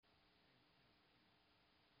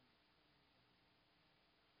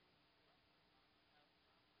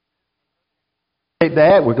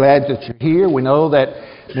That. We're glad that you're here. We know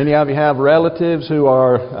that many of you have relatives who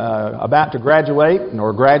are about to graduate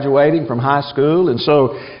or graduating from high school, and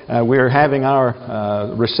so we're having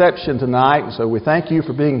our reception tonight. So we thank you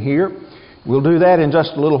for being here. We'll do that in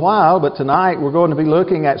just a little while, but tonight we're going to be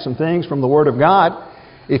looking at some things from the Word of God.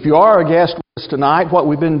 If you are a guest with us tonight, what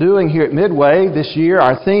we've been doing here at Midway this year,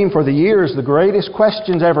 our theme for the year is the greatest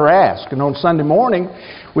questions ever asked. And on Sunday morning,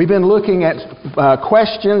 we've been looking at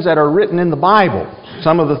questions that are written in the Bible.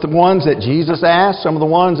 Some of the ones that Jesus asked, some of the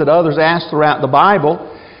ones that others asked throughout the Bible.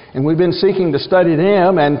 And we've been seeking to study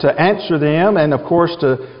them and to answer them and, of course,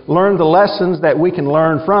 to learn the lessons that we can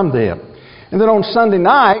learn from them. And then on Sunday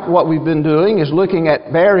night, what we've been doing is looking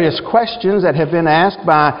at various questions that have been asked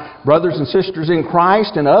by brothers and sisters in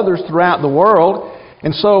Christ and others throughout the world.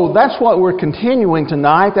 And so that's what we're continuing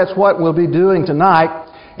tonight. That's what we'll be doing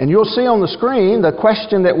tonight. And you'll see on the screen the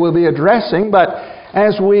question that we'll be addressing. But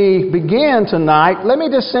as we begin tonight, let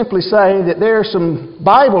me just simply say that there are some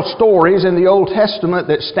Bible stories in the Old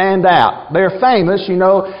Testament that stand out. They're famous. You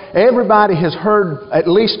know, everybody has heard at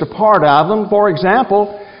least a part of them. For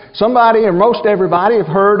example, somebody or most everybody have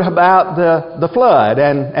heard about the flood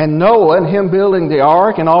and Noah and him building the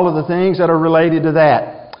ark and all of the things that are related to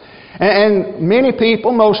that. And many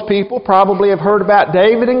people, most people probably have heard about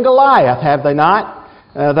David and Goliath, have they not?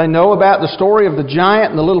 They know about the story of the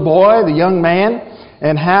giant and the little boy, the young man,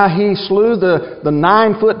 and how he slew the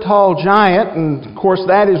 9-foot-tall giant. And, of course,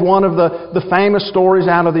 that is one of the famous stories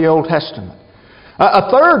out of the Old Testament.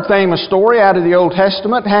 A third famous story out of the Old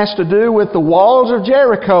Testament has to do with the walls of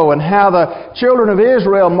Jericho and how the children of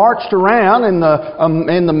Israel marched around in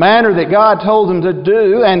the manner that God told them to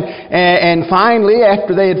do. And finally,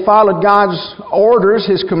 after they had followed God's orders,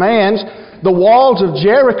 His commands, the walls of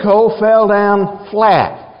Jericho fell down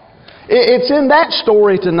flat. It's in that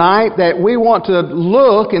story tonight that we want to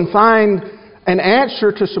look and find an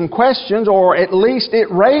answer to some questions, or at least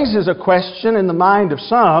it raises a question in the mind of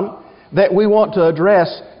some that we want to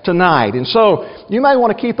address tonight. And so you may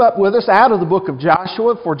want to keep up with us out of the book of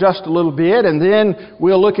Joshua for just a little bit, and then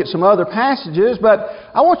we'll look at some other passages. But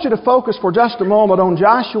I want you to focus for just a moment on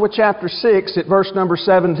Joshua chapter 6 at verse number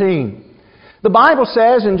 17. The Bible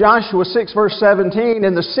says in Joshua 6 verse 17,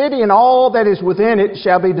 "And the city and all that is within it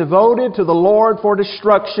shall be devoted to the Lord for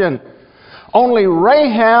destruction. Only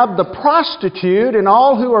Rahab the prostitute and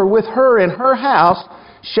all who are with her in her house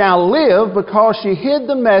shall live, because she hid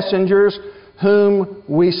the messengers whom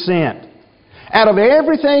we sent." Out of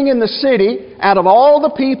everything in the city, out of all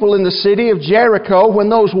the people in the city of Jericho, when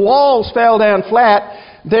those walls fell down flat,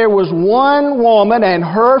 there was one woman and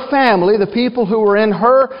her family, the people who were in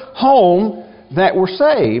her home, that were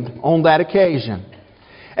saved on that occasion.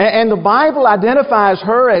 And the Bible identifies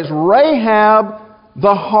her as Rahab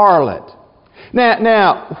the harlot.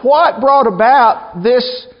 Now, what brought about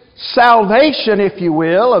this salvation, if you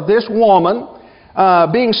will, of this woman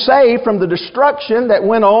being saved from the destruction that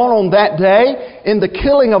went on that day in the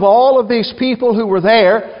killing of all of these people who were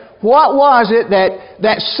there? What was it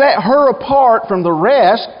that set her apart from the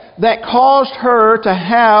rest, that caused her to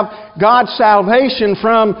have God's salvation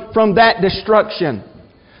from that destruction?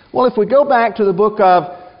 Well, if we go back to the book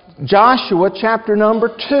of Joshua chapter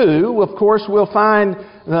number 2, of course we'll find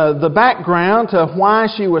the background to why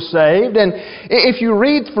she was saved. And if you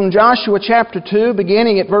read from Joshua chapter 2,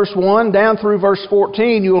 beginning at verse 1 down through verse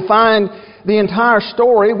 14, you will find the entire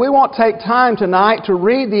story. We won't take time tonight to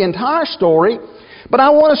read the entire story, but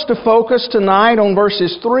I want us to focus tonight on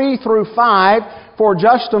verses 3 through 5 for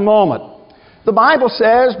just a moment. The Bible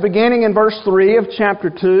says, beginning in verse 3 of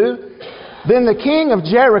chapter 2, "Then the king of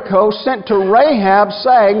Jericho sent to Rahab,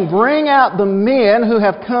 saying, Bring out the men who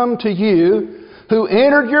have come to you, who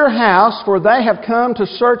entered your house, for they have come to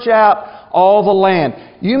search out all the land."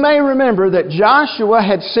 You may remember that Joshua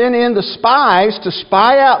had sent in the spies to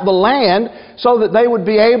spy out the land so that they would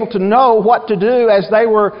be able to know what to do as they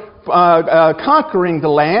were conquering the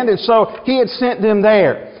land. And so he had sent them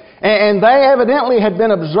there. And they evidently had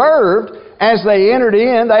been observed as they entered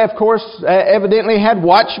in. They, of course, evidently had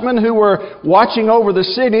watchmen who were watching over the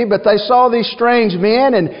city, but they saw these strange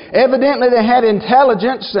men, and evidently they had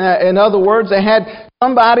intelligence. In other words, they had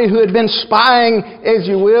somebody who had been spying, as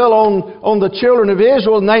you will, on the children of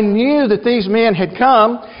Israel, and they knew that these men had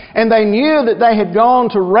come, and they knew that they had gone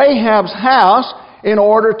to Rahab's house in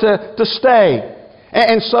order to stay.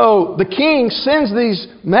 And so the king sends these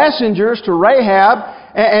messengers to Rahab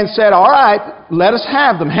and said, "All right, let us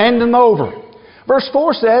have them, hand them over." Verse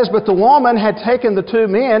 4 says, "But the woman had taken the two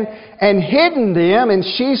men and hidden them, and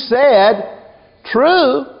she said,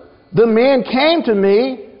 'True, the men came to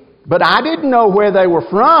me, but I didn't know where they were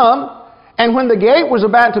from. And when the gate was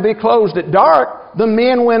about to be closed at dark, the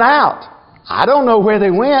men went out. I don't know where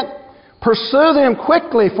they went. Pursue them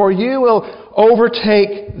quickly, for you will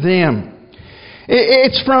overtake them.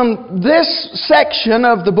 It's from this section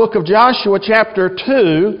of the book of Joshua, chapter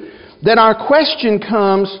 2, that our question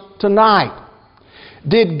comes tonight.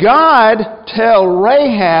 Did God tell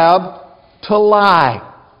Rahab to lie?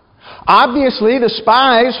 Obviously, the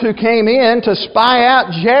spies who came in to spy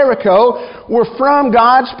out Jericho were from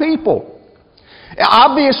God's people.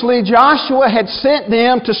 Obviously, Joshua had sent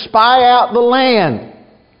them to spy out the land.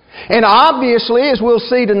 And obviously, as we'll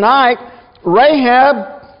see tonight,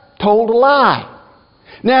 Rahab told a lie.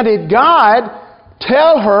 Now, did God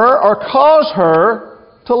tell her or cause her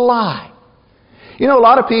to lie? You know, a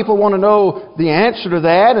lot of people want to know the answer to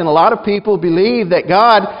that, and a lot of people believe that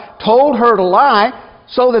God told her to lie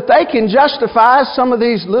so that they can justify some of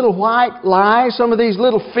these little white lies, some of these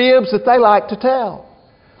little fibs that they like to tell.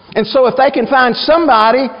 And so if they can find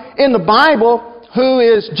somebody in the Bible who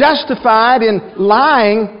is justified in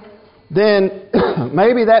lying, then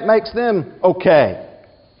maybe that makes them okay.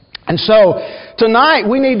 And so tonight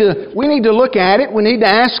we need to look at it. We need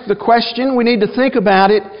to ask the question. We need to think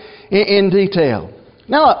about it in detail.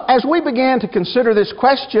 Now, as we begin to consider this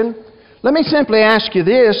question, let me simply ask you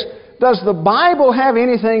this. Does the Bible have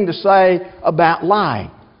anything to say about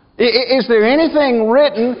lying? Is there anything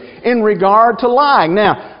written in regard to lying?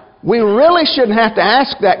 Now, we really shouldn't have to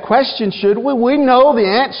ask that question, should we? We know the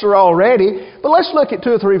answer already. But let's look at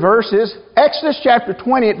 2 or 3 verses. Exodus chapter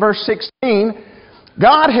 20 at verse 16.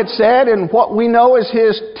 God had said in what we know as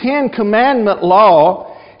His 10 Commandment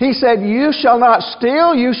law, He said, you shall not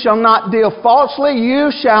steal, you shall not deal falsely, you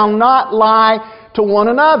shall not lie to one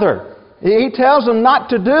another. He tells them not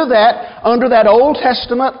to do that under that Old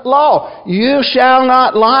Testament law. You shall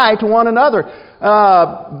not lie to one another.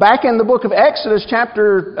 Back in the book of Exodus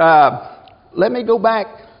chapter, let me go back.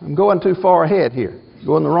 I'm going too far ahead here.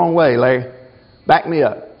 Going the wrong way, Larry. Back me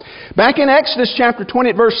up. Back in Exodus chapter 20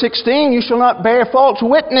 at verse 16, you shall not bear false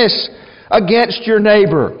witness against your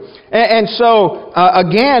neighbor. And so,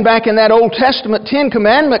 again, back in that Old Testament 10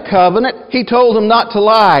 Commandment covenant, He told them not to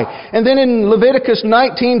lie. And then in Leviticus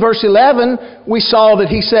 19 verse 11, we saw that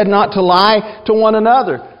He said not to lie to one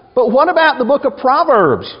another. But what about the book of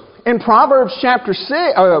Proverbs? In Proverbs chapter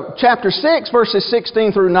 6 verses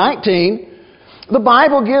 16 through 19, the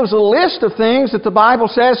Bible gives a list of things that the Bible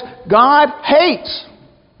says God hates.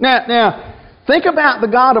 Now, think about the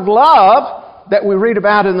God of love that we read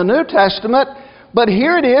about in the New Testament. But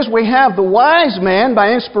here it is, we have the wise man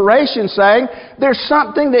by inspiration saying, there's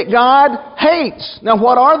something that God hates. Now,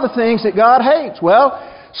 what are the things that God hates? Well,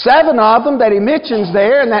 7 of them that he mentions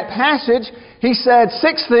there in that passage. He said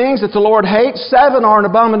 6 things that the Lord hates. 7 are an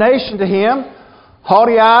abomination to Him.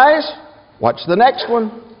 Haughty eyes. Watch the next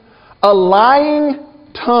one. A lying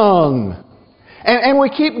tongue. And we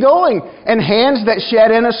keep going. And hands that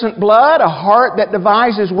shed innocent blood. A heart that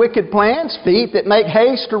devises wicked plans. Feet that make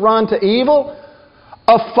haste to run to evil.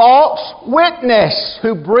 A false witness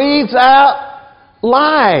who breathes out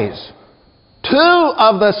lies. 2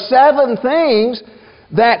 of the 7 things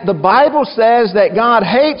that the Bible says that God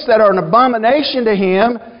hates, that are an abomination to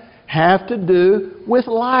Him, have to do with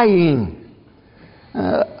lying.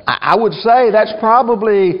 I would say that's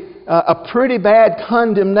probably a pretty bad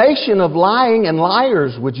condemnation of lying and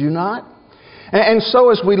liars, would you not? And so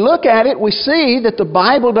as we look at it, we see that the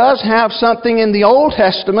Bible does have something in the Old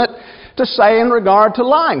Testament to say in regard to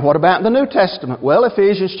lying. What about the New Testament? Well,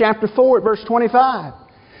 Ephesians chapter 4 at verse 25.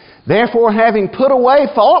 Therefore, having put away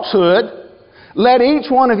falsehood, let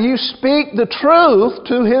each one of you speak the truth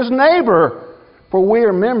to his neighbor, for we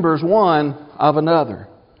are members one of another.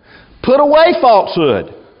 Put away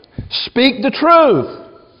falsehood. Speak the truth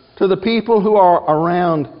to the people who are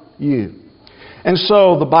around you. And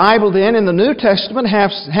so the Bible then in the New Testament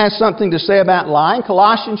has something to say about lying.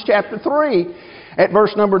 Colossians chapter 3 at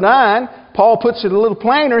verse number 9, Paul puts it a little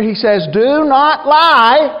plainer. He says, do not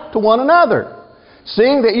lie to one another,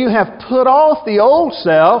 seeing that you have put off the old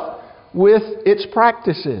self with its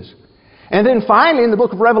practices. And then finally in the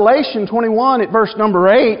book of Revelation 21 at verse number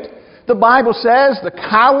 8, the Bible says, the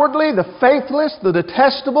cowardly, the faithless, the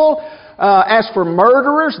detestable, as for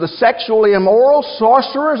murderers, the sexually immoral,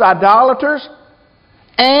 sorcerers, idolaters,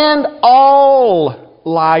 and all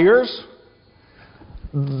liars,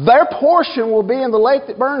 their portion will be in the lake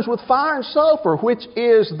that burns with fire and sulfur, which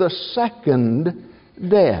is the second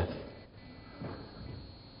death.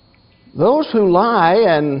 Those who lie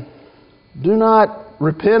and do not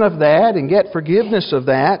repent of that and get forgiveness of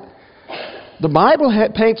that, the Bible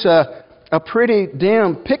paints a pretty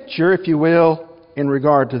dim picture, if you will, in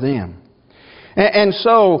regard to them. And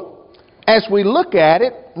so, as we look at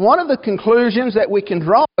it, one of the conclusions that we can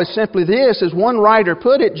draw is simply this, as one writer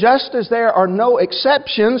put it, just as there are no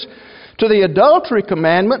exceptions to the adultery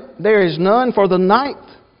commandment, there is none for the 9th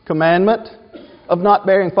commandment of not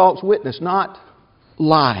bearing false witness, not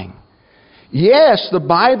lying. Yes, the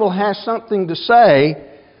Bible has something to say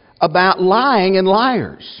about lying and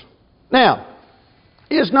liars. Now,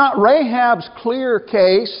 is not Rahab a clear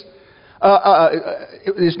case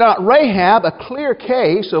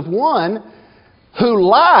of one who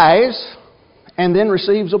lies and then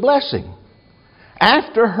receives a blessing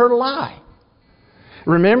after her lie?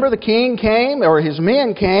 Remember, the king came, or his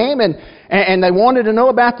men came, and they wanted to know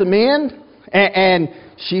about the men, and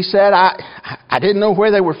she said, I didn't know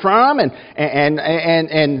where they were from, and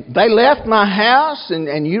they left my house,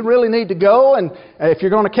 and you really need to go, and if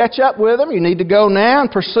you're going to catch up with them, you need to go now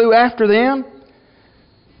and pursue after them.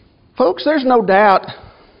 Folks, there's no doubt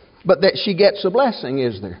but that she gets a blessing,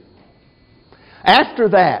 is there? After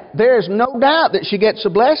that, there's no doubt that she gets a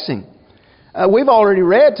blessing. We've already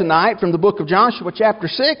read tonight from the book of Joshua chapter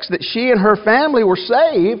 6 that she and her family were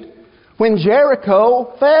saved when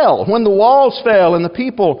Jericho fell, when the walls fell and the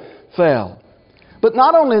people fell. But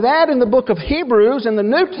not only that, in the book of Hebrews in the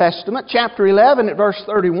New Testament, chapter 11 at verse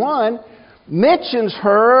 31, mentions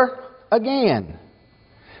her again.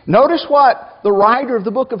 Notice what the writer of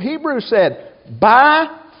the book of Hebrews said. By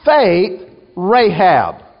faith,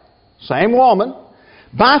 Rahab, same woman,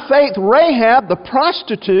 by faith, Rahab, the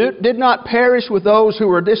prostitute, did not perish with those who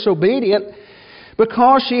were disobedient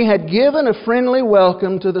because she had given a friendly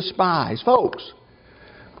welcome to the spies. Folks,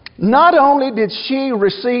 not only did she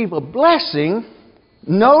receive a blessing,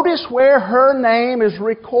 notice where her name is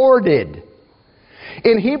recorded.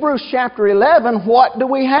 In Hebrews chapter 11, what do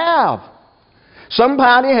we have?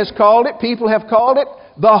 Somebody has called it, people have called it,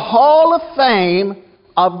 the Hall of Fame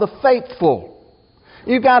of the Faithful.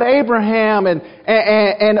 You've got Abraham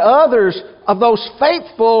and others of those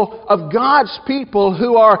faithful of God's people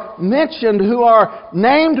who are mentioned, who are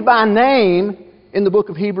named by name in the book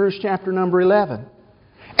of Hebrews chapter number 11.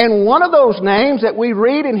 And one of those names that we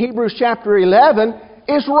read in Hebrews chapter 11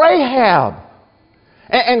 is Rahab.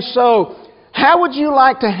 And so, how would you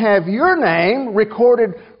like to have your name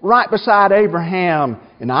recorded right beside Abraham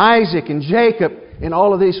and Isaac and Jacob and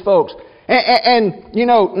all of these folks? And, you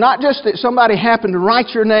know, not just that somebody happened to write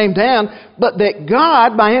your name down, but that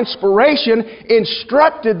God, by inspiration,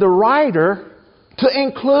 instructed the writer to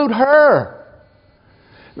include her.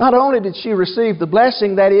 Not only did she receive the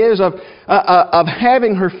blessing, that is, of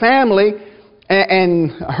having her family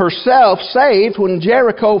and herself saved when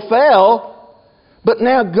Jericho fell, but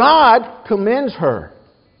now God commends her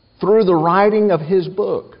through the writing of His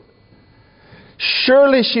book.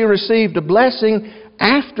 Surely she received a blessing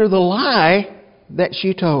after the lie that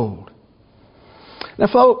she told. Now,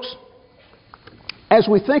 folks, as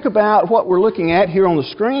we think about what we're looking at here on the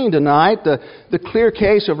screen tonight, the clear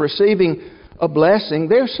case of receiving a blessing,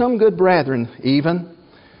 there's some good brethren even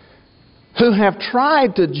who have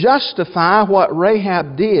tried to justify what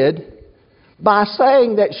Rahab did by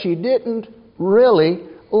saying that she didn't really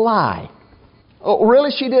lie. Oh, really,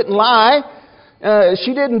 she didn't lie?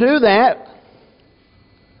 She didn't do that.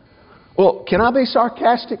 Well, can I be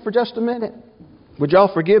sarcastic for just a minute? Would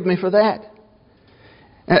y'all forgive me for that?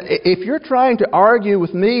 If you're trying to argue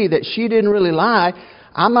with me that she didn't really lie,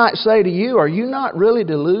 I might say to you, are you not really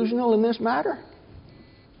delusional in this matter?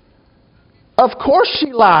 Of course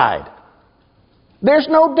she lied. There's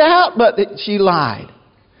no doubt but that she lied.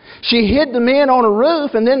 She hid the men on a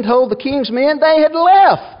roof and then told the king's men they had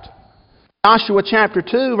left. Joshua chapter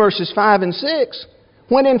 2 verses 5 and 6,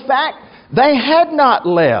 when in fact they had not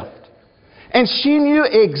left. And she knew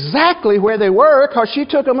exactly where they were because she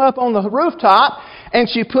took them up on the rooftop and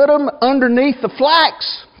she put them underneath the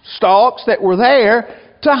flax stalks that were there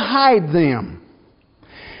to hide them.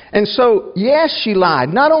 And so, yes, she lied.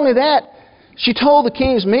 Not only that, she told the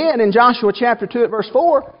king's men in Joshua chapter 2 at verse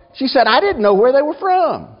 4, she said, I didn't know where they were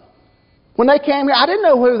from. When they came here, I didn't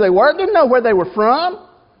know who they were, didn't know where they were from.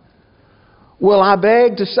 Well, I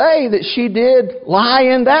beg to say that she did lie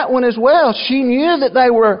in that one as well. She knew that they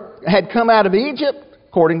had come out of Egypt,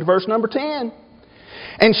 according to verse number 10.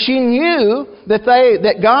 And she knew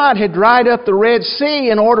that God had dried up the Red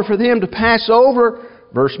Sea in order for them to pass over,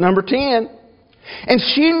 verse number 10. And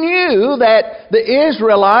she knew that the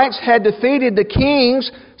Israelites had defeated the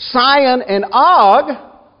kings Sihon and Og,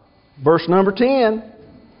 verse number 10.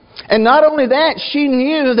 And not only that, she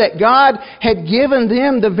knew that God had given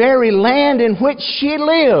them the very land in which she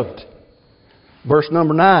lived. Verse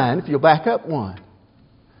number 9, if you'll back up one.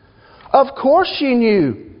 Of course she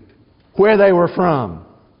knew where they were from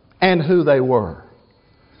and who they were.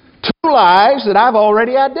 To lies that I've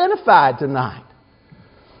already identified tonight.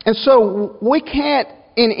 And so we can't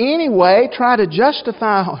in any way try to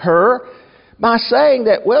justify her by saying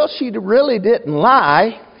that, well, she really didn't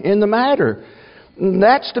lie in the matter.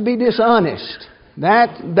 That's to be dishonest.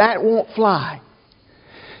 That won't fly.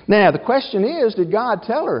 Now, the question is, did God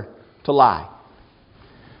tell her to lie?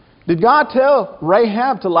 Did God tell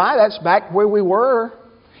Rahab to lie? That's back where we were.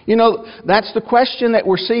 That's the question that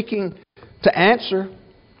we're seeking to answer.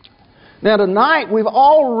 Now, tonight we've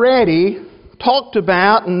already talked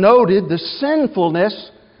about and noted the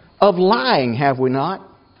sinfulness of lying, have we not?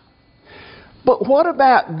 But what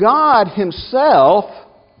about God Himself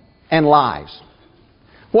and lies?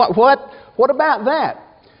 What about that?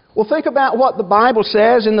 Well, think about what the Bible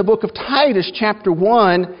says in the book of Titus chapter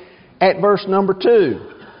 1 at verse number 2.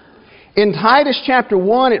 In Titus chapter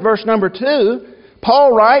 1 at verse number 2,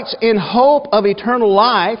 Paul writes, "In hope of eternal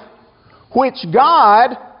life, which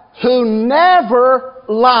God, who never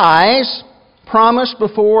lies, promised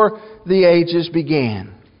before the ages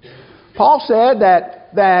began." Paul said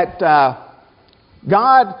that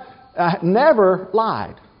God never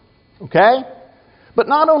lied. Okay? But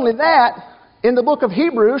not only that, in the book of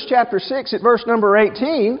Hebrews chapter 6 at verse number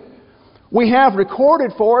 18, we have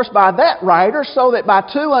recorded for us by that writer, so that by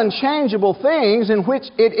two unchangeable things in which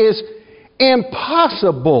it is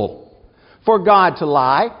impossible for God to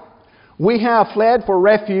lie, we have fled for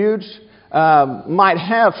refuge, might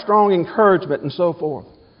have strong encouragement, and so forth.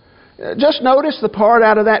 Just notice the part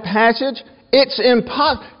out of that passage. It's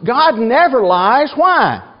impossible. God never lies.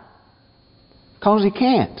 Why? Because He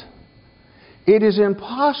can't. It is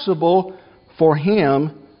impossible for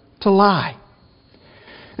Him to lie.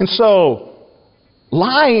 And so,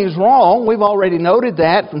 lying is wrong. We've already noted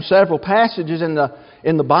that from several passages in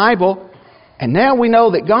the Bible. And now we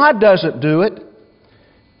know that God doesn't do it.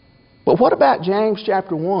 But what about James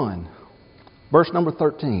chapter 1, verse number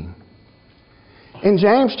 13? In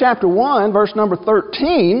James chapter 1, verse number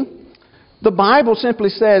 13, the Bible simply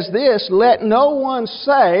says this: "Let no one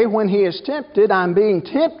say when he is tempted, I'm being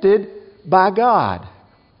tempted by God.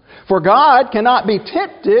 For God cannot be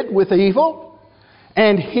tempted with evil,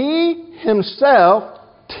 and He Himself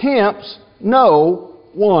tempts no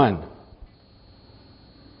one."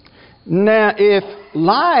 Now, if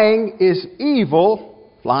lying is evil,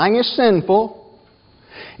 lying is sinful,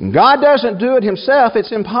 and God doesn't do it Himself,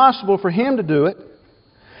 it's impossible for Him to do it.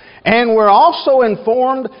 And we're also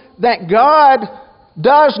informed that God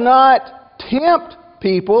does not tempt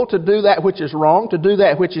people to do that which is wrong, to do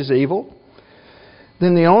that which is evil.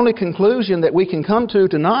 Then the only conclusion that we can come to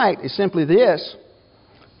tonight is simply this: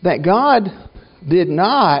 that God did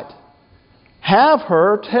not have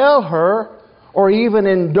her, tell her, or even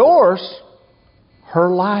endorse her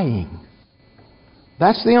lying.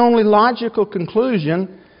 That's the only logical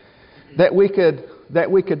conclusion that we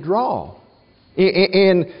could draw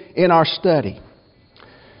in our study.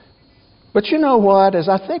 But you know what? As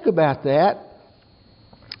I think about that,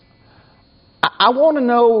 I want to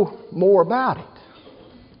know more about it.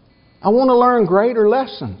 I want to learn greater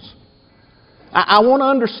lessons. I want to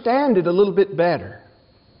understand it a little bit better.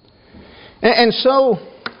 And so,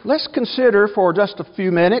 let's consider for just a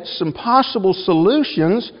few minutes some possible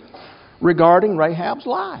solutions regarding Rahab's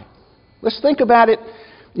lie. Let's think about it,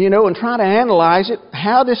 and try to analyze it,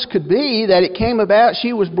 how this could be that it came about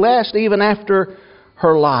she was blessed even after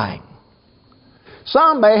her lying.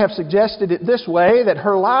 Some may have suggested it this way, that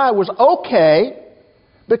her lie was okay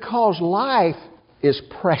because life is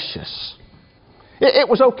precious. It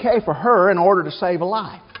was okay for her in order to save a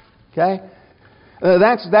life. Okay,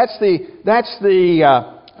 that's the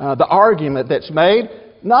argument that's made,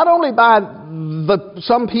 not only by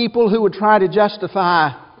some people who would try to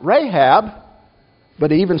justify Rahab,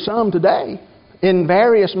 but even some today in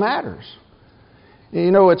various matters.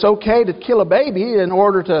 It's okay to kill a baby in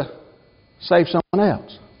order to save someone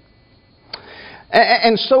else.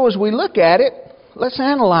 And so as we look at it, let's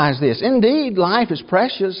analyze this. Indeed, life is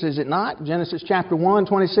precious, is it not? Genesis chapter 1,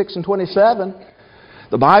 26 and 27.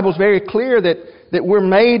 The Bible's very clear that we're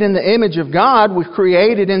made in the image of God. We're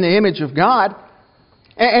created in the image of God.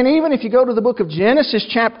 And even if you go to the book of Genesis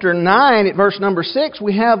chapter 9 at verse number 6,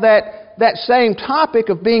 we have that same topic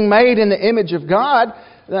of being made in the image of God.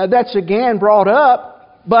 That's again brought up.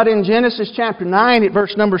 But in Genesis chapter 9 at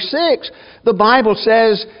verse number 6, the Bible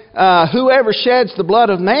says, "Whoever sheds the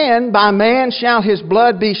blood of man, by man shall his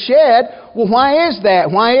blood be shed." Well, why is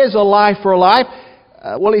that? Why is a life for a life?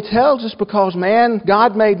 Well, He tells us because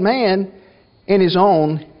God made man in His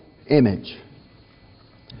own image.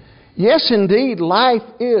 Yes, indeed, life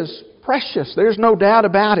is precious. There's no doubt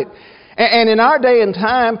about it. And in our day and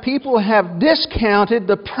time, people have discounted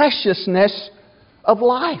the preciousness of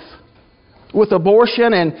life with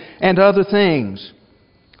abortion and other things.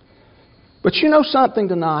 But you know something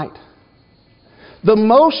tonight? The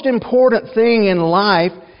most important thing in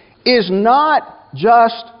life is not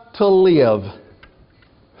just to live.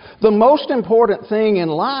 The most important thing in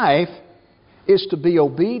life is to be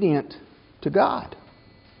obedient to God.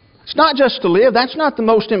 It's not just to live. That's not the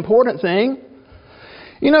most important thing.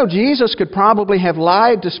 You know, Jesus could probably have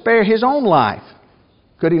lied to spare His own life.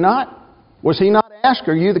 Could He not? Was He not asked,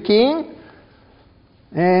 "Are you the king?"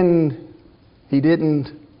 And He didn't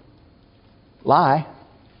lie.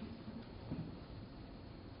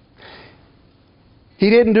 He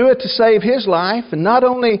didn't do it to save His life. And not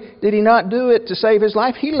only did He not do it to save His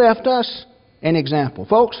life, He left us an example.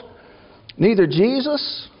 Folks, neither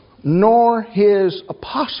Jesus nor His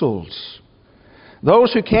apostles,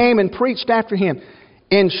 those who came and preached after Him,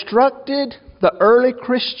 instructed the early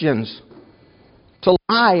Christians to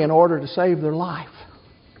lie in order to save their life.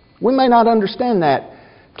 We may not understand that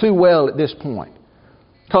too well at this point,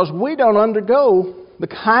 because we don't undergo the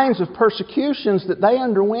kinds of persecutions that they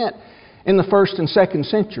underwent in the 1st and 2nd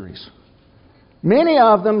centuries. Many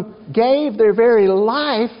of them gave their very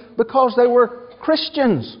life because they were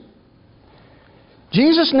Christians.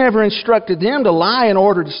 Jesus never instructed them to lie in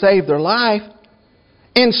order to save their life.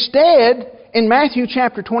 Instead, in Matthew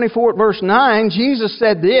chapter 24, verse 9, Jesus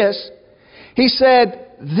said this. He said,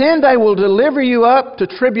 "Then they will deliver you up to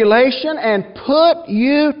tribulation and put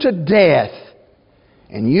you to death.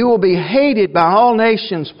 And you will be hated by all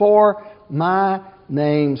nations for my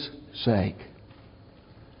name's sake."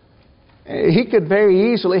 He could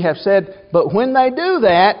very easily have said, "But when they do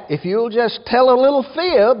that, if you'll just tell a little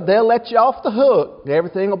fib, they'll let you off the hook.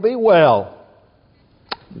 Everything will be well."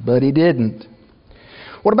 But He didn't.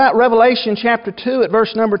 What about Revelation chapter 2 at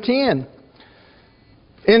verse number 10?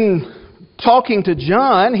 In talking to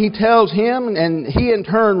John, he tells him, and he in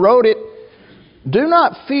turn wrote it, "Do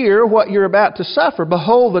not fear what you're about to suffer.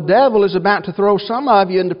 Behold, the devil is about to throw some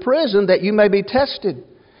of you into prison that you may be tested.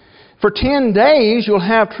 For 10 days you'll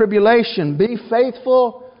have tribulation. Be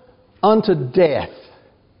faithful unto death,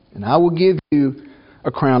 and I will give you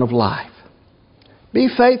a crown of life." Be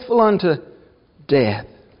faithful unto death.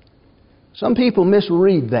 Some people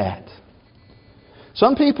misread that.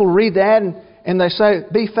 Some people read that and they say,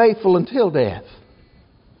 "Be faithful until death."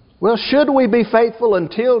 Well, should we be faithful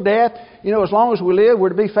until death? You know, as long as we live, we're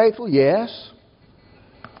to be faithful? Yes.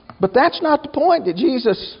 But that's not the point that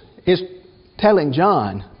Jesus is telling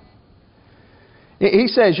John. He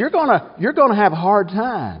says, you're going to have a hard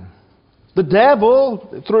time. The devil,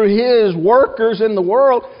 through his workers in the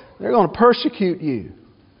world, they're going to persecute you.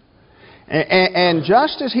 And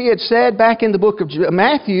just as He had said back in the book of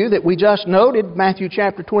Matthew that we just noted, Matthew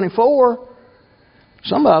chapter 24,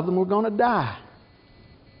 some of them were going to die.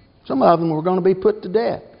 Some of them were going to be put to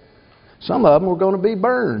death. Some of them were going to be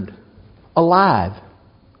burned alive.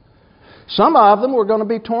 Some of them were going to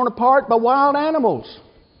be torn apart by wild animals.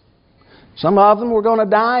 Some of them were going to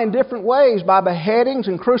die in different ways, by beheadings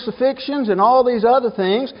and crucifixions and all these other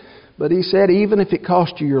things. But He said, even if it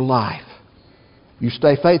cost you your life, you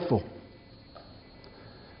stay faithful.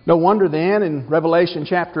 No wonder then in Revelation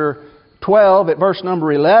chapter 12 at verse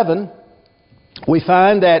number 11, we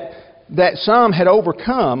find that some had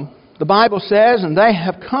overcome. The Bible says, "And they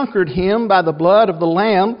have conquered him by the blood of the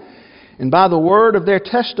Lamb and by the word of their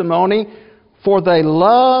testimony, for they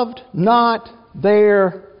loved not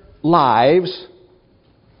their lives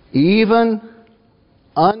even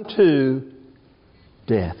unto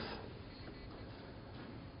death."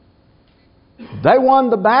 They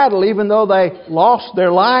won the battle even though they lost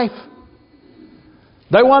their life.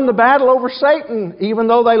 They won the battle over Satan even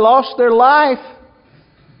though they lost their life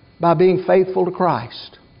by being faithful to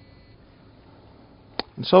Christ.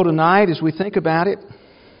 And so tonight, as we think about it,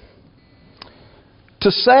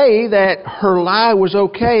 to say that her lie was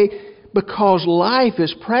okay because life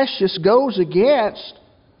is precious goes against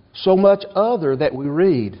so much other that we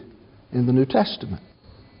read in the New Testament.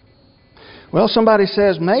 Well, somebody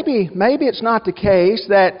says, maybe it's not the case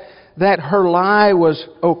that her lie was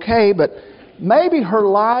okay, but maybe her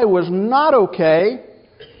lie was not okay,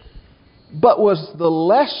 but was the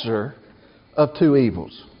lesser of two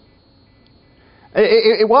evils.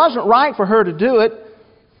 It wasn't right for her to do it,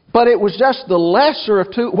 but it was just the lesser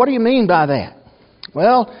of two. What do you mean by that?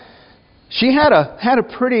 Well, she had a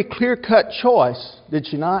pretty clear-cut choice, did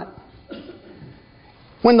she not?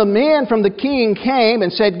 When the men from the king came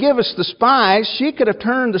and said, "Give us the spies," she could have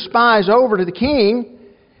turned the spies over to the king,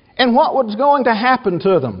 and what was going to happen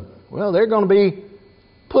to them? Well, they're going to be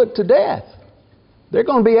put to death. They're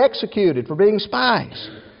going to be executed for being spies.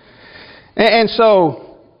 And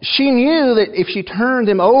so she knew that if she turned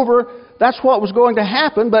them over, that's what was going to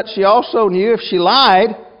happen. But she also knew if she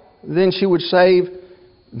lied, then she would save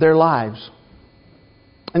their lives.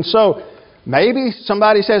 And so maybe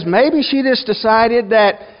somebody says, maybe she just decided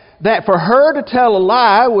that for her to tell a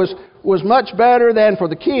lie was much better than for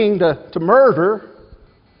the king to murder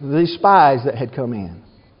these spies that had come in.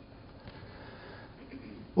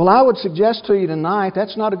 Well, I would suggest to you tonight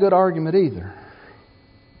that's not a good argument either.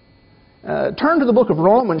 Turn to the book of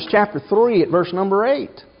Romans chapter 3 at verse number 8.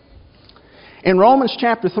 In Romans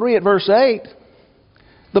chapter 3 at verse 8,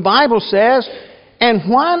 the Bible says, "And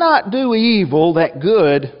why not do evil that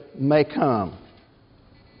good may come?"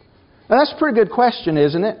 Now that's a pretty good question,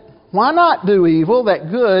 isn't it? Why not do evil that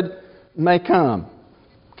good may come?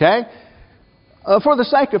 Okay? For the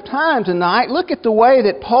sake of time tonight, look at the way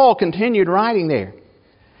that Paul continued writing there.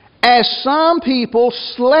 "As some people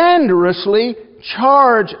slanderously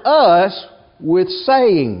charge us with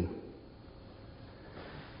saying."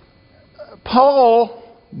 Paul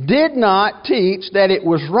did not teach that it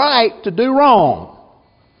was right to do wrong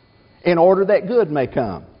in order that good may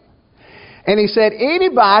come. And he said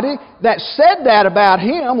anybody that said that about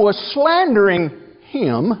him was slandering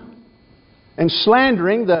him and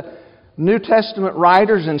slandering the New Testament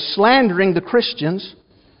writers and slandering the Christians.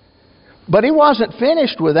 But he wasn't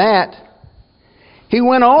finished with that. He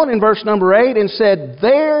went on in verse number 8 and said,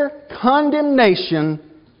 "Their condemnation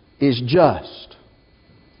is just."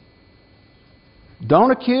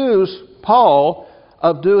 Don't accuse Paul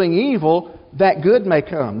of doing evil that good may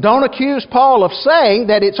come. Don't accuse Paul of saying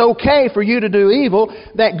that it's okay for you to do evil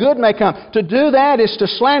that good may come. To do that is to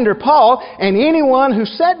slander Paul, and anyone who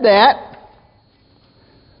said that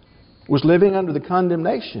was living under the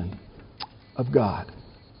condemnation of God.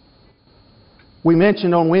 We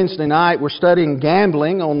mentioned on Wednesday night, we're studying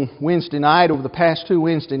gambling on Wednesday night over the past 2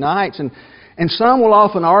 Wednesday nights. And some will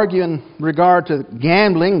often argue in regard to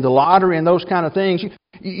gambling, the lottery and those kind of things.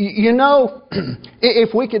 You know,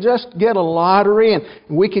 if we could just get a lottery and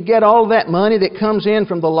we could get all that money that comes in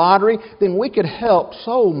from the lottery, then we could help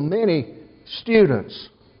so many students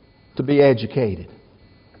to be educated.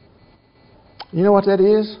 You know what that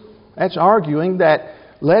is? That's arguing that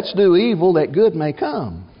let's do evil that good may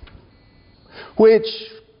come. Which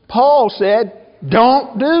Paul said,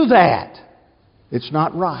 don't do that. It's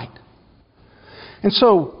not right. And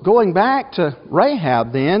so, going back to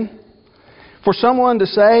Rahab then, for someone to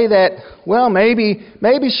say that, well, maybe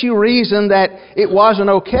she reasoned that it wasn't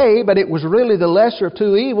okay, but it was really the lesser of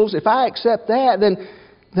two evils. If I accept that,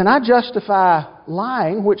 then I justify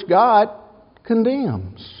lying, which God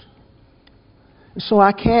condemns. So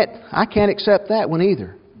I can't accept that one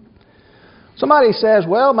either. Somebody says,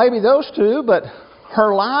 well, maybe those two, but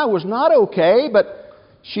her lie was not okay, but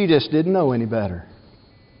she just didn't know any better.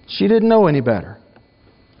 She didn't know any better.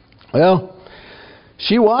 Well,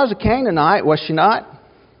 she was a Canaanite, was she not?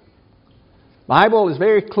 The Bible is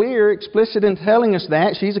very clear, explicit in telling us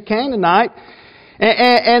that. She's a Canaanite.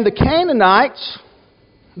 And the Canaanites,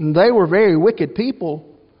 they were very wicked people,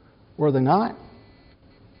 were they not?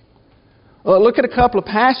 Look at a couple of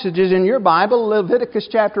passages in your Bible. Leviticus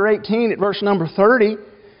chapter 18 at verse number 30.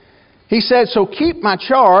 He said, "So keep my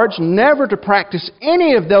charge never to practice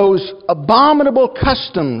any of those abominable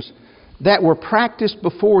customs that were practiced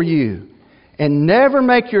before you, and never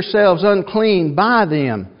make yourselves unclean by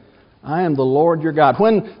them. I am the Lord your God."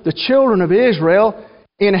 When the children of Israel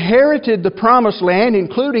inherited the promised land,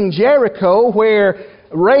 including Jericho, where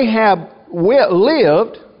Rahab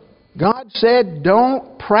lived, God said,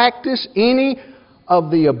 don't practice any of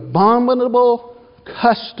the abominable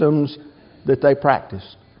customs that they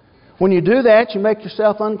practiced. When you do that, you make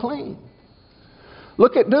yourself unclean.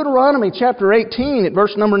 Look at Deuteronomy chapter 18 at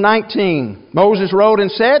verse number 19. Moses wrote and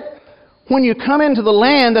said, "When you come into the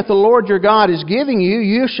land that the Lord your God is giving you,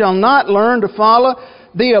 you shall not learn to follow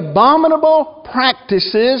the abominable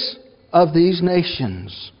practices of these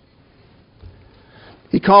nations."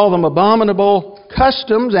 He called them abominable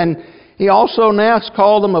customs, and he also now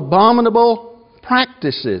called them abominable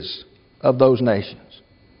practices of those nations.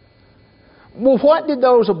 Well, what did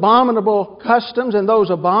those abominable customs and those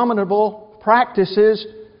abominable practices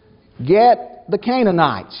get the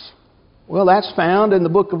Canaanites? Well, that's found in the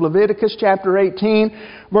book of Leviticus chapter 18,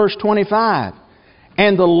 verse 25.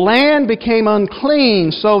 "And the land became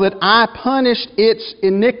unclean so that I punished its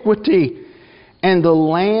iniquity, and the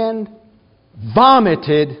land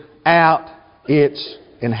vomited out its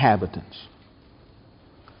inhabitants."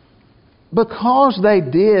 Because they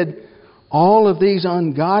did all of these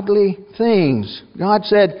ungodly things, God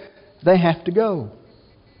said they have to go.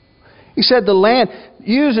 He said the land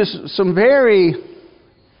uses some very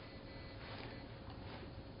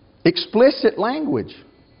explicit language.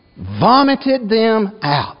 Vomited them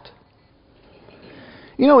out.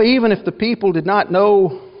 You know, even if the people did not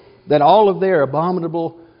know that all of their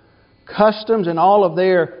abominable customs and all of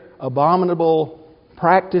their abominable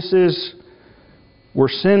practices were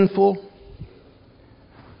sinful,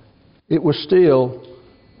 it was still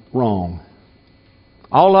wrong.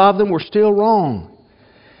 All of them were still wrong.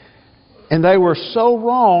 And they were so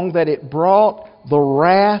wrong that it brought the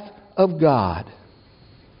wrath of God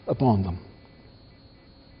upon them.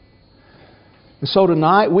 And so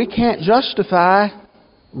tonight we can't justify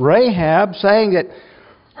Rahab saying that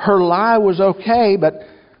her lie was okay, but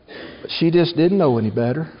she just didn't know any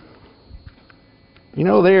better. You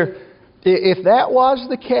know, if that was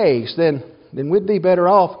the case, then we'd be better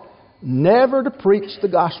off never to preach the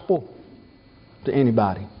gospel to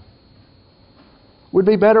anybody. We'd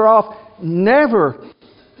be better off never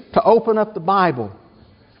to open up the Bible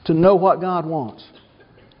to know what God wants.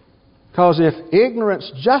 Because if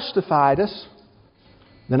ignorance justified us,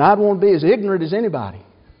 then I'd want to be as ignorant as anybody.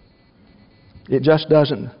 It just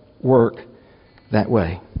doesn't work that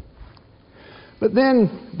way. But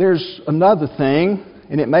then there's another thing,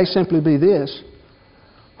 and it may simply be this.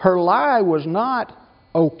 Her lie was not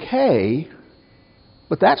okay,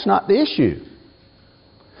 but that's not the issue.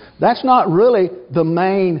 That's not really the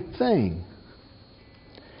main thing.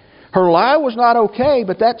 Her lie was not okay,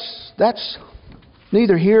 but that's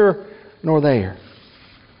neither here nor there.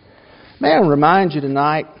 May I remind you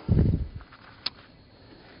tonight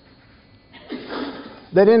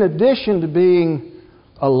that in addition to being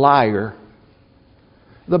a liar,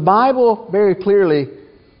 the Bible very clearly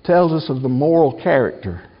tells us of the moral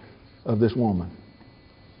character of this woman.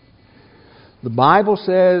 The Bible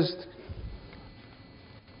says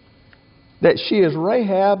that she is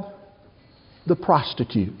Rahab the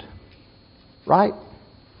prostitute. Right?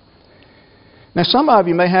 Now some of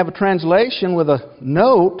you may have a translation with a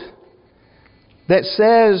note that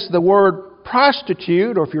says the word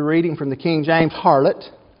prostitute, or if you're reading from the King James, harlot.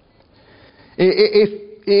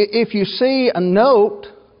 If you see a note,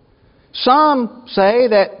 some say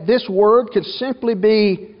that this word could simply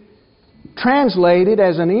be translated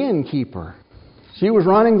as an innkeeper. She was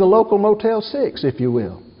running the local Motel 6, if you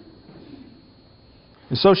will.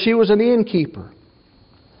 And so she was an innkeeper.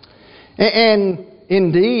 And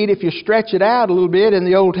indeed, if you stretch it out a little bit in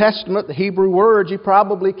the Old Testament, the Hebrew words, you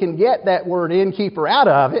probably can get that word innkeeper out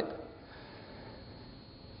of it.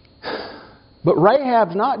 But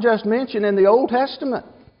Rahab's not just mentioned in the Old Testament.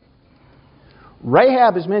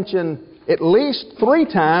 Rahab is mentioned at least 3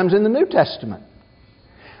 times in the New Testament.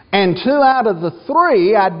 And 2 out of the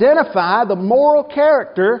 3 identify the moral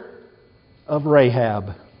character of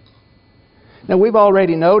Rahab. Now we've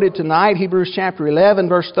already noted tonight, Hebrews chapter 11,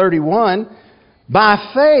 verse 31,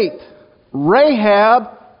 by faith,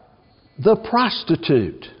 Rahab the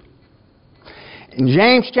prostitute. In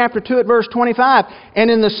James chapter 2 at verse 25,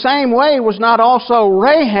 and in the same way was not also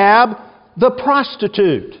Rahab the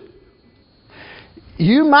prostitute.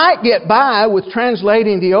 You might get by with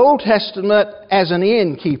translating the Old Testament as an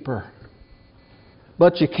innkeeper,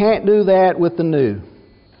 but you can't do that with the New.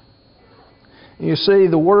 You see,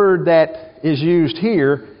 the word that is used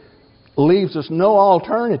here leaves us no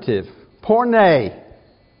alternative. Porne.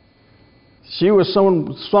 She was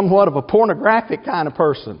somewhat of a pornographic kind of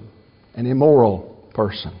person, an immoral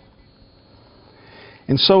person.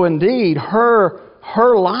 And so indeed, her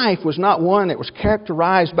life was not one that was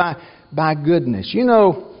characterized by goodness. You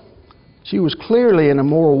know, she was clearly an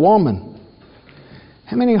immoral woman.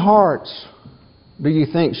 How many hearts do you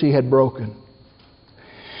think she had broken?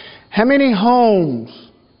 How many homes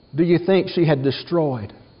do you think she had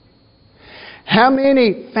destroyed? How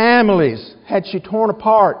many families had she torn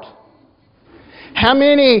apart? How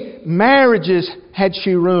many marriages had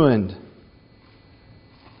she ruined?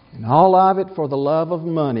 And all of it for the love of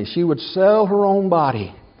money. She would sell her own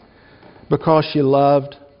body because she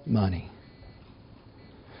loved money.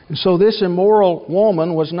 And so this immoral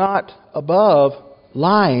woman was not above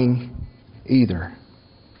lying either.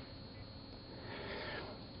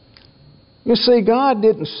 You see, God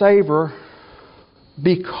didn't save her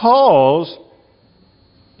because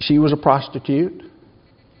she was a prostitute.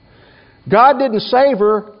 God didn't save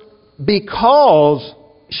her because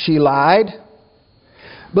she lied.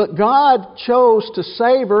 But God chose to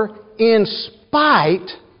save her in spite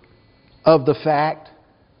of the fact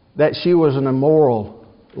that she was an immoral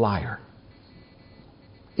liar.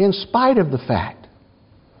 In spite of the fact.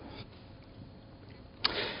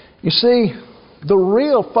 You see, the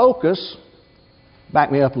real focus,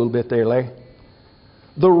 back me up a little bit there, Larry.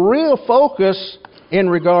 The real focus in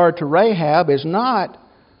regard to Rahab is not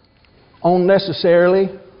necessarily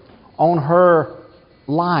on her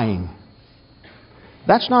lying.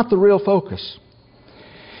 That's not the real focus.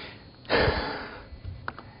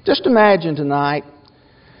 Just imagine tonight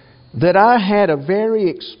that I had a very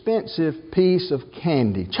expensive piece of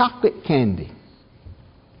candy, chocolate candy,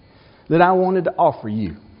 that I wanted to offer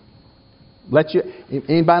you.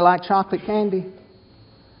 Anybody like chocolate candy?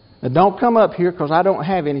 Now don't come up here because I don't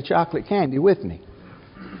have any chocolate candy with me.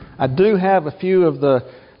 I do have a few of the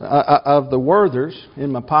Werthers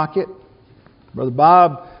in my pocket. Brother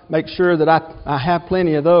Bob makes sure that I have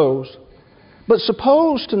plenty of those. But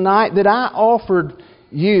suppose tonight that I offered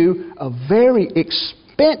you a very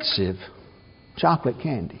expensive chocolate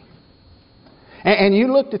candy. And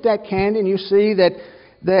you looked at that candy and you see that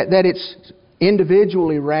it's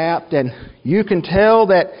individually wrapped, and you can tell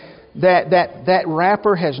that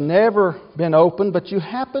wrapper has never been opened, but you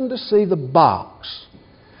happen to see the box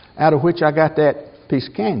out of which I got that piece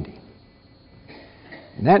of candy.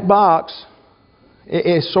 And that box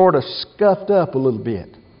is sort of scuffed up a little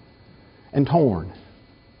bit and torn.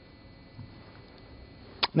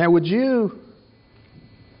 Now, would you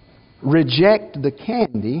reject the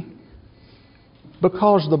candy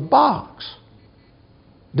because the box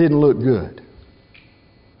didn't look good?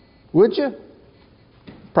 Would you?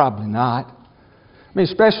 Probably not. I mean,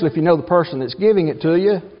 especially if you know the person that's giving it to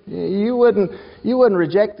you, you wouldn't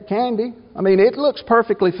reject the candy. I mean, it looks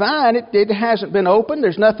perfectly fine. It hasn't been opened.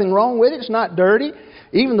 There's nothing wrong with it. It's not dirty.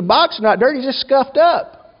 Even the box is not dirty. It's just scuffed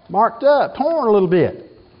up, marked up, torn a little bit.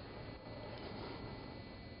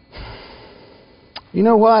 You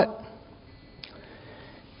know what?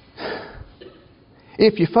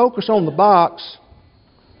 If you focus on the box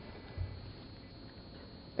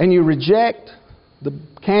and you reject the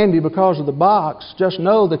candy because of the box, just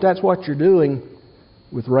know that that's what you're doing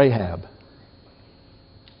with Rahab.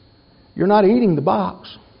 You're not eating the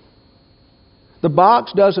box. The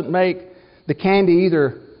box doesn't make the candy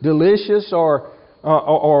either delicious or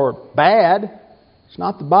bad. It's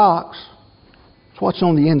not the box. It's what's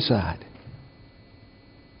on the inside.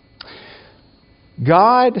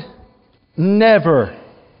 God never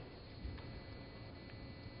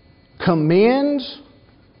commends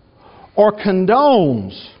or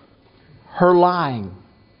condones her lying.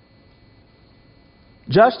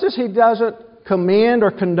 Just as He doesn't commend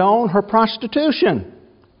or condone her prostitution.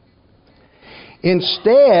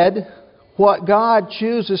 Instead, what God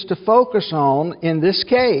chooses to focus on in this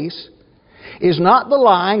case is not the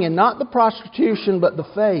lying and not the prostitution, but the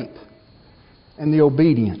faith and the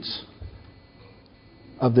obedience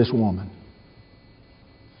of this woman.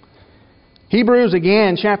 Hebrews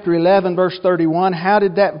again, chapter 11, verse 31. How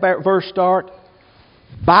did that verse start?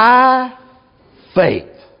 By faith.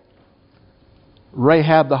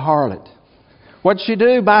 Rahab the harlot. What did she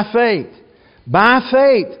do? By faith. By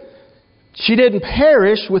faith. She didn't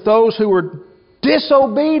perish with those who were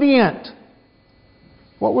disobedient.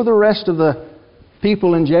 What were the rest of the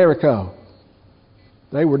people in Jericho?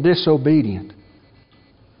 They were disobedient.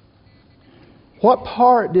 What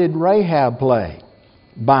part did Rahab play?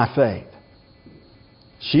 By faith.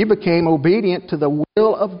 She became obedient to the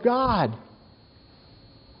will of God.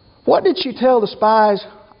 What did she tell the spies?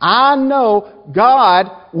 I know God,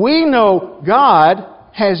 we know God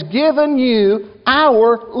has given you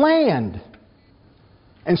our land.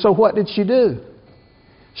 And so what did she do?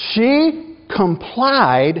 She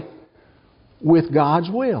complied with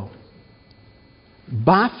God's will.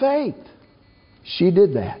 By faith, she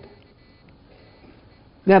did that.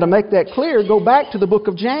 Now, to make that clear, go back to the book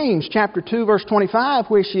of James, chapter 2, verse 25,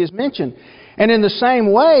 where she is mentioned. And in the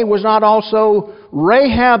same way, was not also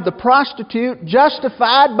Rahab the prostitute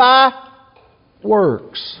justified by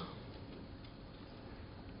works?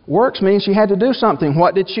 Works means she had to do something.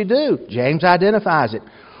 What did she do? James identifies it.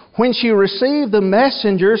 When she received the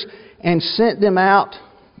messengers and sent them out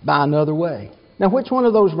by another way. Now, which one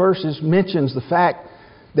of those verses mentions the fact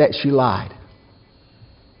that she lied?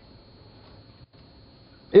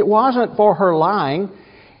 It wasn't for her lying,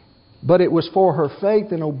 but it was for her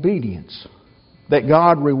faith and obedience that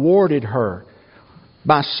God rewarded her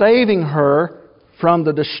by saving her from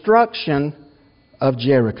the destruction of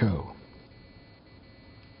Jericho.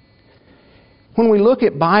 When we look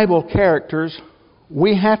at Bible characters,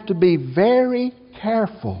 we have to be very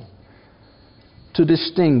careful to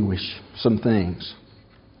distinguish some things.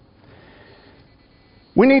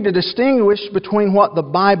 We need to distinguish between what the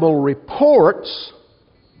Bible reports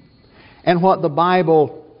and what the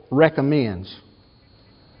Bible recommends.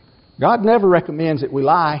 God never recommends that we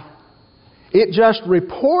lie. It just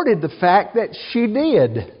reported the fact that she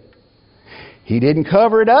did. He didn't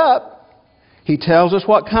cover it up. He tells us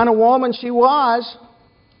what kind of woman she was.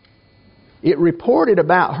 It reported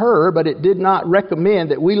about her, but it did not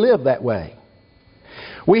recommend that we live that way.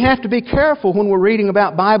 We have to be careful when we're reading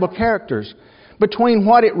about Bible characters between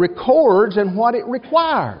what it records and what it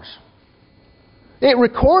requires. It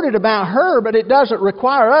recorded about her, but it doesn't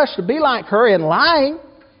require us to be like her in lying.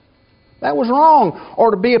 That was wrong.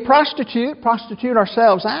 Or to be a prostitute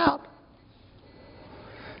ourselves out.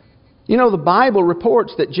 You know, the Bible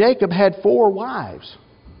reports that Jacob had 4 wives.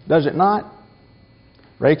 Does it not?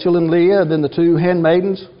 Rachel and Leah, and then the 2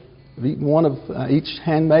 handmaidens, one of each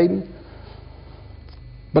handmaiden.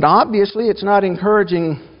 But obviously it's not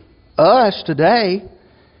encouraging us today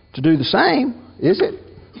to do the same, is it?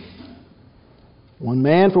 1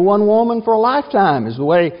 man for 1 woman for a lifetime is the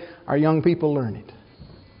way our young people learn it.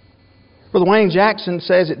 Brother Wayne Jackson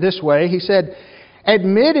says it this way. He said,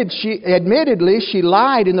 admittedly, she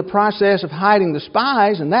lied in the process of hiding the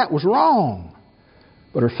spies, and that was wrong.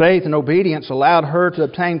 But her faith and obedience allowed her to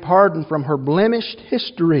obtain pardon from her blemished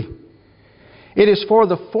history. It is for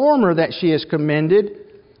the former that she is commended.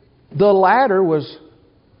 The latter was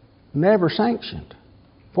never sanctioned.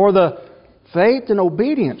 For the faith and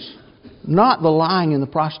obedience, not the lying and the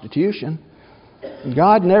prostitution.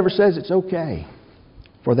 God never says it's okay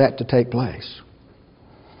for that to take place.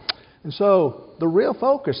 And so, the real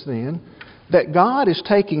focus then that God is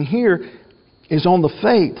taking here is on the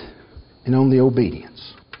faith and on the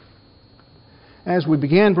obedience. As we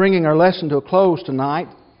begin bringing our lesson to a close tonight,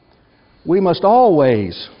 we must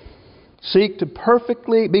always seek to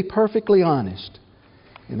be perfectly honest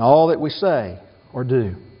in all that we say or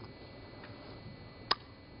do.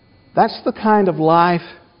 That's the kind of life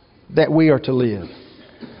that we are to live.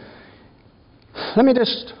 Let me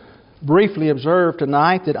just briefly observe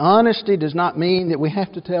tonight that honesty does not mean that we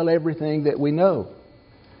have to tell everything that we know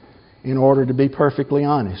in order to be perfectly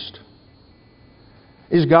honest.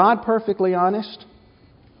 Is God perfectly honest?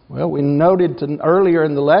 Well, we noted earlier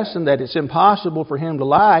in the lesson that it's impossible for Him to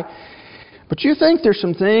lie. But you think there's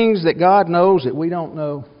some things that God knows that we don't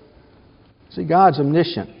know? See, God's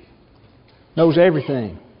omniscient, knows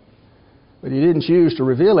everything. But He didn't choose to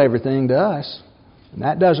reveal everything to us. And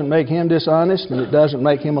that doesn't make Him dishonest, and it doesn't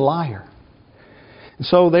make Him a liar. And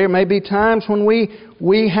so there may be times when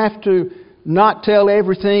we have to not tell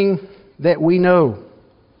everything that we know.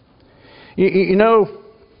 You know,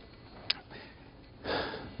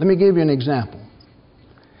 let me give you an example.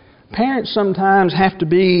 Parents sometimes have to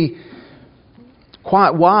be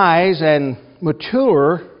quite wise and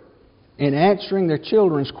mature in answering their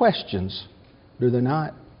children's questions, do they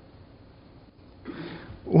not?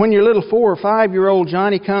 When your little 4 or 5-year-old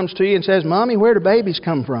Johnny comes to you and says, "Mommy, where do babies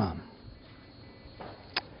come from?"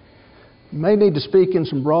 You may need to speak in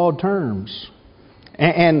some broad terms.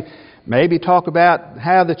 And maybe talk about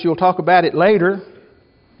how that you'll talk about it later,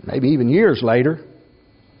 maybe even years later,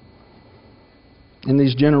 in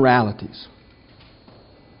these generalities.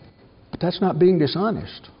 But that's not being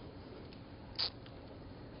dishonest.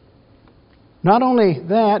 Not only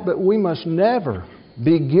that, but we must never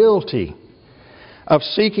be guilty of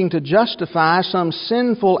seeking to justify some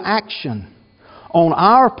sinful action on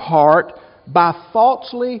our part by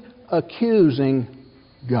falsely accusing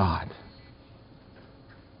God.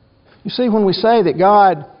 You see, when we say that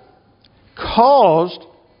God caused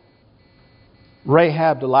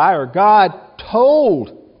Rahab to lie, or God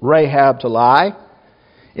told Rahab to lie,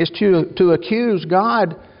 is to accuse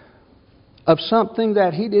God of something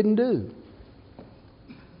that He didn't do.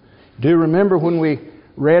 Do you remember when we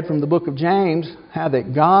read from the book of James how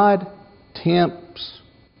that God tempts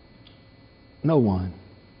no one?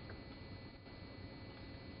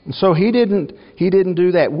 And so He didn't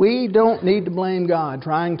do that. We don't need to blame God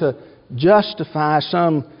trying to justify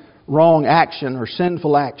some wrong action or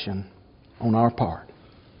sinful action on our part.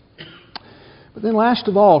 But then last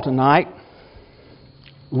of all tonight,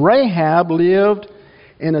 Rahab lived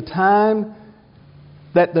in a time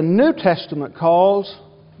that the New Testament calls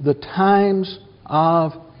the times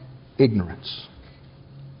of ignorance.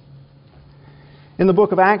 In the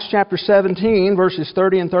book of Acts chapter 17, verses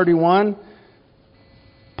 30 and 31,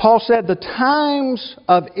 Paul said the times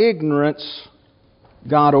of ignorance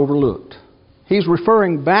God overlooked. He's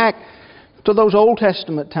referring back to those Old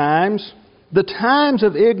Testament times. The times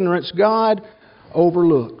of ignorance God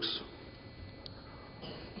overlooks.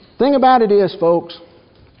 The thing about it is, folks,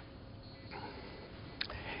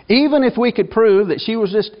 even if we could prove that she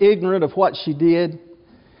was just ignorant of what she did,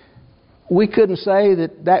 we couldn't say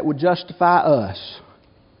that that would justify us.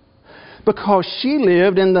 Because she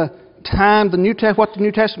lived in the time, what the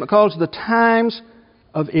New Testament calls the times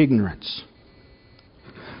of ignorance.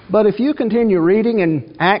 But if you continue reading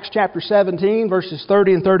in Acts chapter 17, verses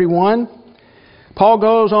 30 and 31, Paul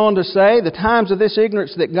goes on to say, the times of this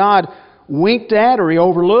ignorance that God winked at or He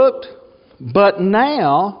overlooked, but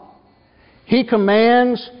now He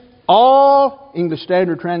commands all, English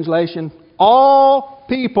Standard Translation, all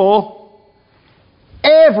people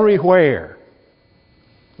everywhere.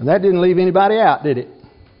 And that didn't leave anybody out, did it?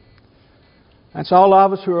 That's all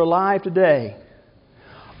of us who are alive today.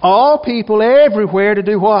 All people everywhere to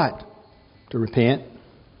do what? To repent.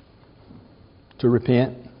 To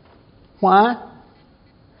repent. Why?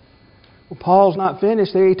 Well, Paul's not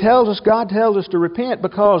finished there. He tells us, God tells us to repent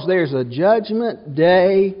because there's a judgment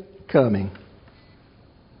day coming.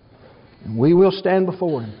 And we will stand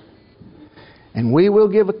before Him. And we will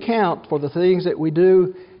give account for the things that we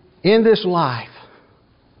do in this life.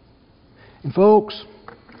 And folks,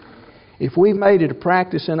 if we've made it a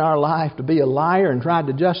practice in our life to be a liar and tried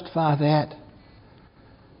to justify that,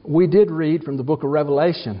 we did read from the book of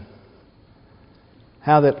Revelation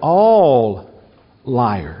how that all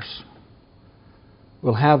liars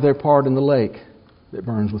will have their part in the lake that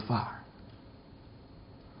burns with fire.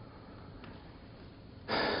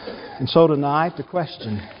 And so tonight, the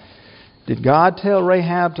question, did God tell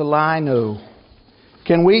Rahab to lie? No.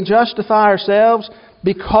 Can we justify ourselves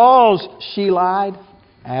because she lied?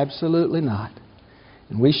 Absolutely not.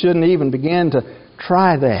 And we shouldn't even begin to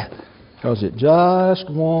try that because it just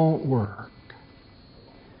won't work.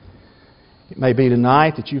 It may be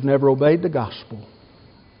tonight that you've never obeyed the gospel.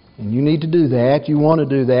 And you need to do that. You want to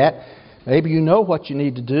do that. Maybe you know what you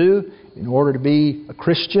need to do in order to be a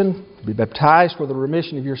Christian, to be baptized for the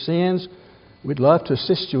remission of your sins. We'd love to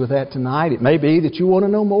assist you with that tonight. It may be that you want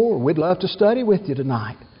to know more. We'd love to study with you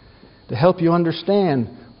tonight to help you understand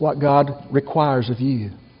what God requires of you.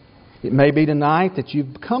 It may be tonight that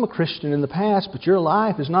you've become a Christian in the past, but your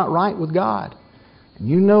life is not right with God. And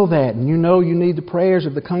you know that, and you know you need the prayers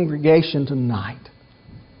of the congregation tonight.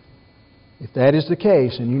 If that is the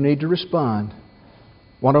case and you need to respond,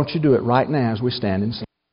 why don't you do it right now as we stand and sing?